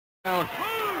down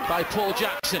by Paul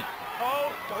Jackson.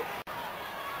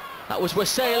 That was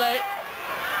Wasele.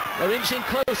 They're inching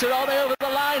closer. Are they over the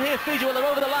line here, Fiji? Well, they're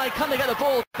over the line. Can they get the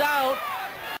ball down?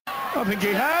 I think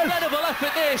he has. Incredible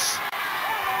effort, this.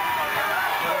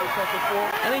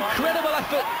 An incredible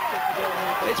effort.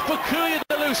 It's Bukuya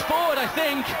the loose forward, I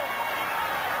think.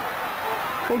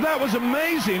 Well, that was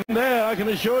amazing there, I can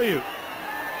assure you.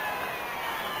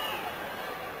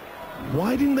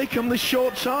 Why didn't they come the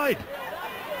short side?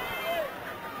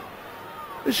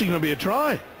 This is going to be a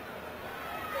try.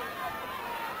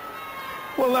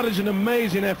 Well, that is an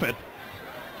amazing effort.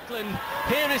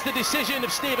 Here is the decision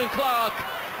of Stephen Clark.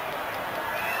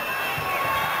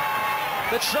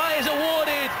 The try is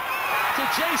awarded to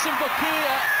Jayson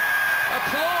Bukuya.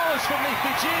 Applause from the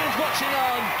Fijians watching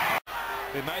on.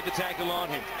 They made the tackle on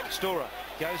him. Stora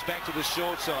goes back to the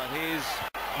short side. Here's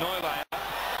Noilea.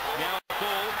 Now a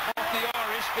ball off the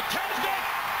Irish. It comes back.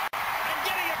 And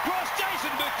getting across,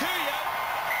 Jayson Bukuya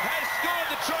has scored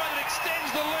the try that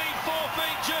extends the lead for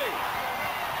Fiji.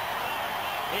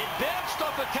 It bounced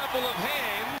off a couple of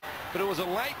hands, but it was a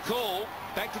late call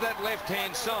back to that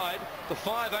left-hand side. The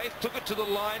 5/8 took it to the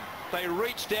line. They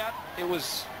reached out. It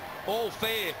was all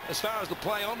fair as far as the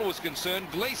play on was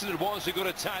concerned. Gleeson it was who got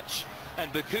a touch,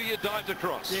 and Bukuya dived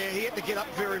across. Yeah, he had to get up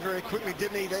very, very quickly,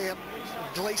 didn't he, there?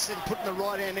 Gleeson putting the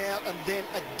right hand out, and then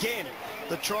again,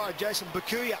 the try. Jayson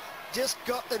Bukuya just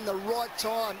got in the right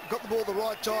time, got the ball at the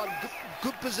right time,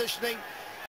 good positioning.